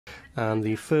And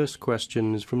the first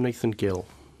question is from Nathan Gill.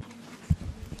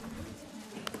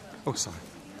 Oh, sorry.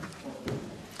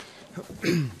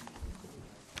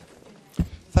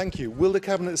 Thank you. Will the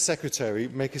Cabinet Secretary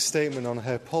make a statement on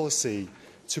her policy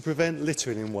to prevent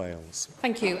littering in Wales?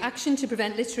 Thank you. Action to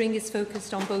prevent littering is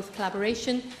focused on both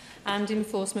collaboration and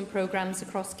enforcement programmes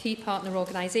across key partner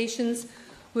organisations,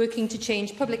 working to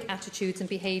change public attitudes and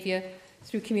behaviour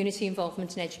through community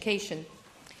involvement and education.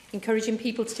 Encouraging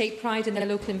people to take pride in their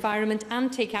local environment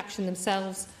and take action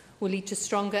themselves will lead to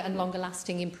stronger and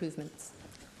longer-lasting improvements.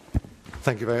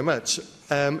 Thank you very much.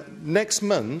 Next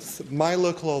month, my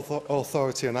local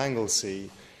authority on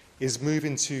Anglesey is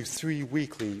moving to 3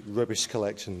 weekly rubbish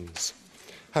collections,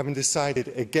 having decided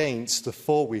against the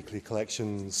 4 weekly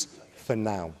collections for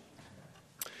now.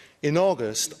 In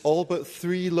August, all but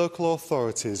 3 local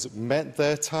authorities met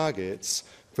their targets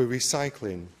for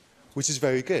recycling, which is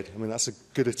very good. I mean, that's a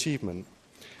good achievement,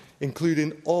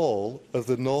 including all of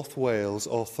the North Wales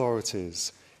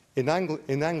authorities. In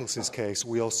Anglesey's case,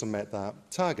 we also met that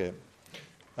target.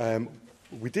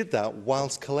 We did that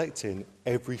whilst collecting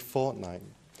every fortnight.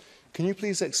 Can you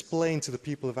please explain to the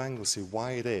people of Anglesey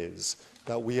why it is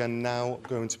that we are now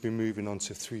going to be moving on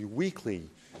to 3 weekly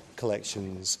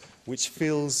collections, which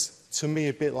feels to me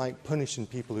a bit like punishing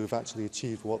people who have actually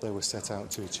achieved what they were set out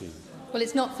to achieve? Well,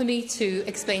 it's not for me to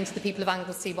explain to the people of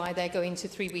Anglesey why they're going to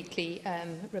 3 weekly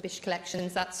rubbish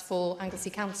collections. That's for Anglesey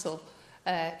Council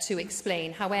to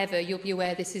explain. However, you'll be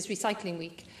aware this is Recycling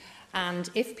Week, and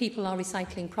if people are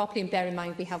recycling properly, and bear in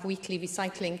mind we have weekly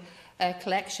recycling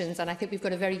collections, and I think we've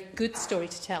got a very good story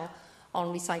to tell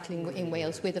on recycling in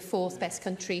Wales. We're the 4th best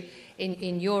country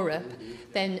in Europe.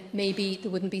 Then maybe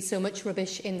there wouldn't be so much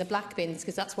rubbish in the black bins,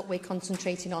 because that's what we're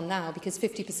concentrating on now, because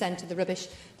 50% of the rubbish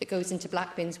that goes into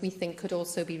black bins we think could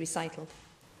also be recycled.